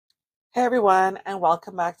Hey everyone, and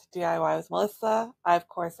welcome back to DIY with Melissa. Of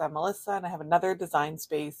course, I'm Melissa, and I have another Design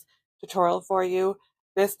Space tutorial for you.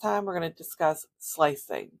 This time, we're going to discuss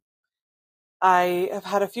slicing. I have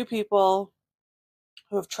had a few people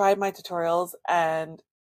who have tried my tutorials, and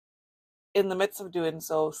in the midst of doing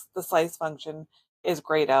so, the slice function is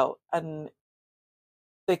grayed out, and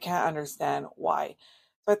they can't understand why.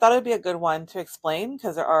 So I thought it would be a good one to explain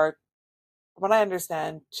because there are, from what I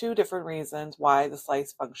understand, two different reasons why the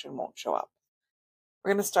slice function won't show up.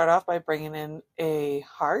 We're going to start off by bringing in a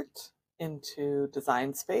heart into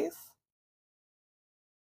Design Space.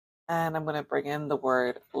 And I'm going to bring in the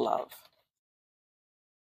word love.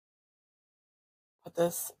 Put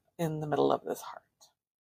this in the middle of this heart.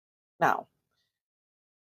 Now,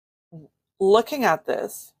 looking at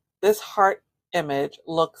this heart image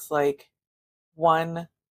looks like one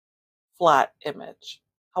flat image.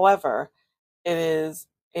 However, it is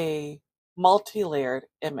a multi-layered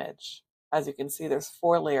image. As you can see, there's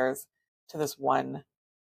 4 layers to this one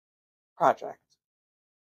project.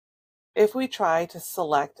 If we try to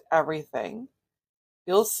select everything,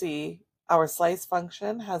 you'll see our slice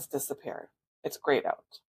function has disappeared. It's grayed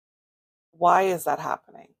out. Why is that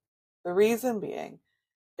happening? The reason being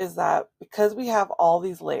is that because we have all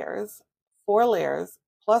these layers, 4 layers,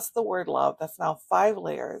 plus the word love, that's now 5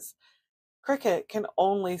 layers, Cricut can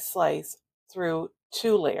only slice through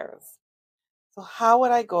 2 layers. So how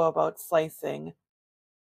would I go about slicing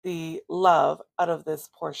the love out of this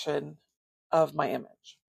portion of my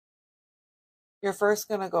image? You're first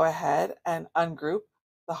going to go ahead and ungroup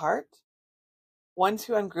the heart. Once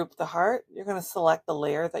you ungroup the heart, you're going to select the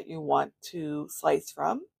layer that you want to slice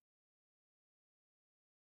from.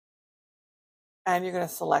 And you're going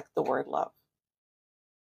to select the word love.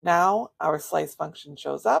 Now our slice function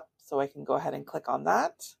shows up, so I can go ahead and click on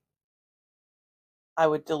that. I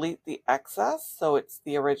would delete the excess, so it's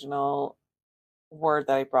the original word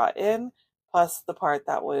that I brought in, plus the part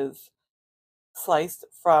that was sliced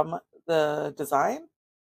from the design,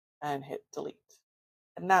 and hit delete.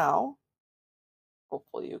 And now,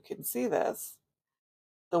 hopefully you can see this,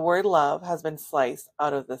 the word love has been sliced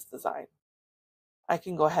out of this design. I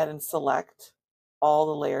can go ahead and select all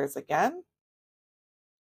the layers again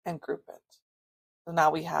and group it. So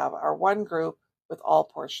now we have our one group with all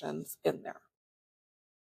portions in there.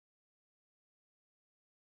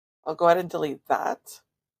 I'll go ahead and delete that.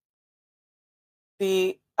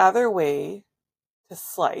 The other way to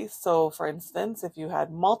slice, so for instance, if you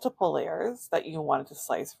had multiple layers that you wanted to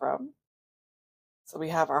slice from, so we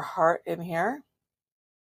have our heart in here,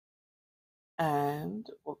 and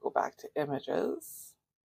we'll go back to images,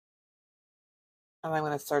 and I'm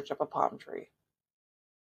going to search up a palm tree.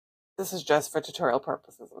 This is just for tutorial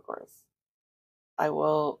purposes, of course. I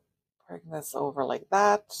will bring this over like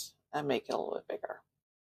that and make it a little bit bigger.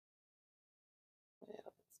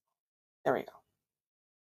 There we go.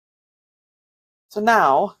 So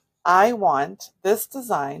now I want this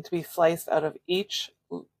design to be sliced out of each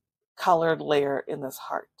colored layer in this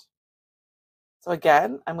heart. So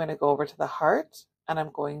again, I'm going to go over to the heart and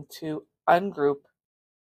I'm going to ungroup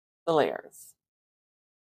the layers.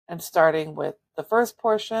 And starting with the first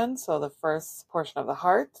portion, so the first portion of the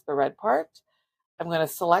heart, the red part, I'm going to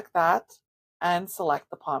select that and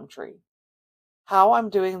select the palm tree. How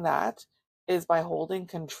I'm doing that is by holding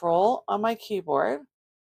Control on my keyboard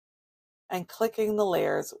and clicking the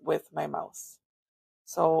layers with my mouse.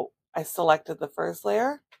 So I selected the first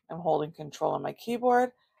layer, I'm holding Control on my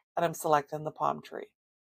keyboard, and I'm selecting the palm tree.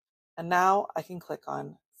 And now I can click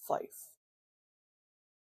on Slice.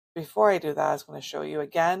 Before I do that, I was going to show you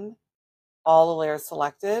again, all the layers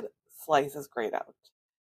selected, Slice is grayed out.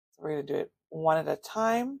 So we're going to do it one at a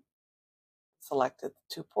time, selected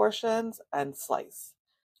 2 portions, and Slice.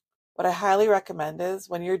 What I highly recommend is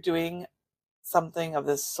when you're doing something of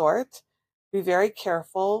this sort, be very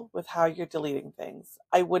careful with how you're deleting things.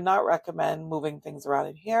 I would not recommend moving things around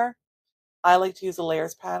in here. I like to use the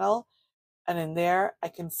layers panel, and in there I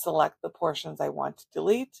can select the portions I want to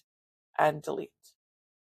delete and delete.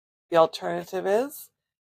 The alternative is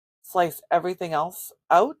slice everything else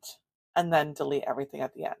out and then delete everything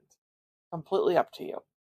at the end. Completely up to you.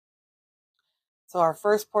 So our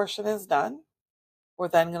first portion is done. We're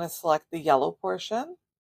then going to select the yellow portion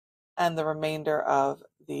and the remainder of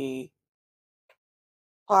the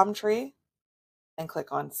palm tree and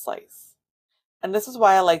click on Slice. And this is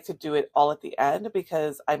why I like to do it all at the end,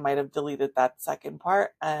 because I might have deleted that second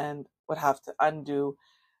part and would have to undo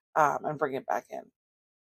and bring it back in.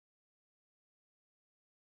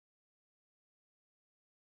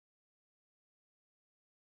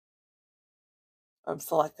 I'm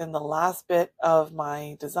selecting the last bit of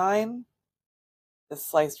my design. this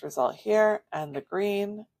sliced result here and the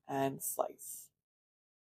green and slice.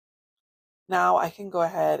 Now I can go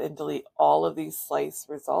ahead and delete all of these slice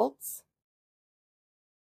results.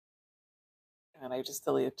 And I just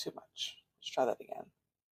deleted too much. Let's try that again.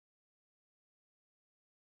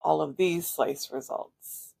 All of these slice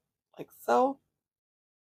results, like so.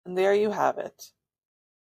 And there you have it.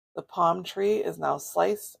 The palm tree is now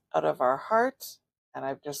sliced out of our heart, and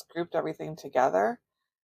I've just grouped everything together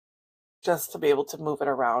just to be able to move it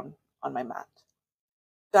around on my mat.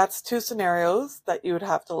 That's two scenarios that you would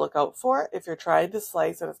have to look out for if you're trying to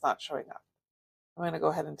slice and it's not showing up. I'm going to go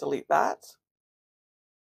ahead and delete that.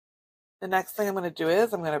 The next thing I'm going to do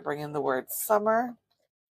is I'm going to bring in the word summer.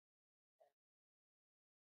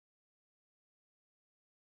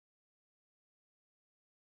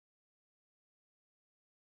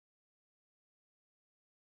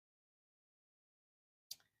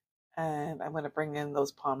 And I'm going to bring in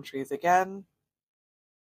those palm trees again.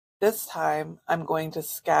 This time I'm going to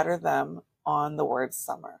scatter them on the word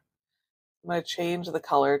summer. I'm going to change the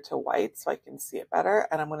color to white so I can see it better,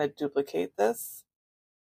 and I'm going to duplicate this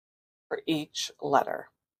for each letter.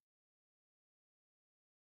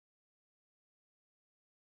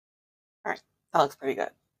 All right, that looks pretty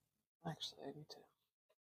good. Actually, I need to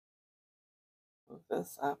move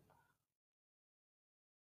this up.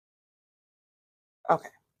 Okay,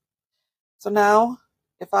 so now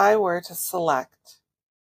if I were to select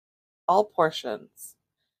all portions,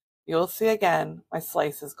 you'll see again my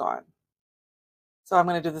slice is gone. So I'm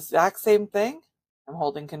going to do the exact same thing. I'm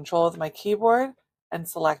holding control with my keyboard and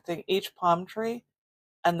selecting each palm tree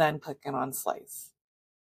and then clicking on slice.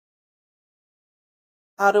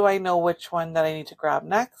 How do I know which one that I need to grab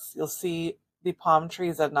next? You'll see the palm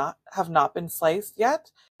trees that have not been sliced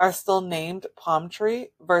yet are still named palm tree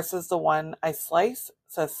versus the one I slice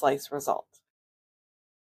says slice result.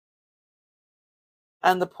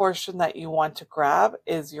 And the portion that you want to grab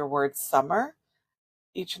is your word summer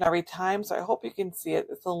each and every time. So I hope you can see it.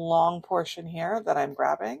 It's a long portion here that I'm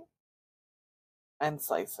grabbing and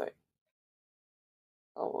slicing.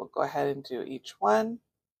 So we'll go ahead and do each one.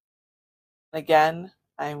 Again,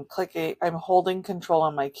 I'm holding control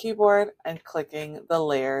on my keyboard and clicking the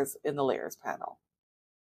layers in the layers panel.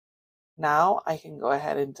 Now I can go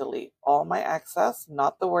ahead and delete all my excess,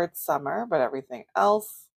 not the word summer, but everything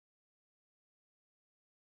else.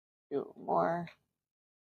 Do more.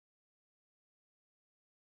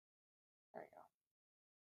 There we go.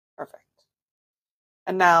 Perfect.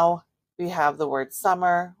 And now we have the word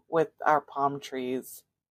summer with our palm trees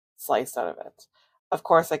sliced out of it. Of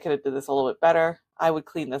course, I could have did this a little bit better. I would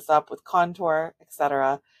clean this up with contour,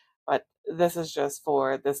 etc. But this is just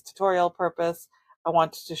for this tutorial purpose. I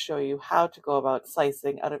wanted to show you how to go about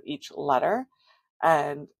slicing out of each letter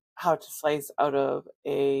and how to slice out of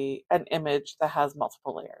an image that has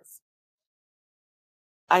multiple layers.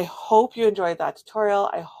 I hope you enjoyed that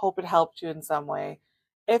tutorial. I hope it helped you in some way.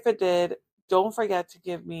 If it did, don't forget to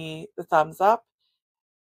give me the thumbs up.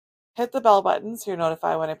 Hit the bell button so you're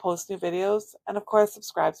notified when I post new videos, and of course,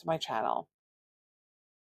 subscribe to my channel.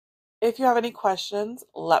 If you have any questions,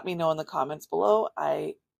 let me know in the comments below.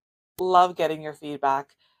 I love getting your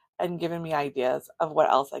feedback and giving me ideas of what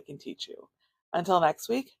else I can teach you. Until next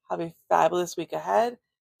week, have a fabulous week ahead.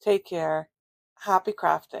 Take care. Happy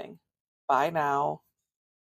crafting. Bye now.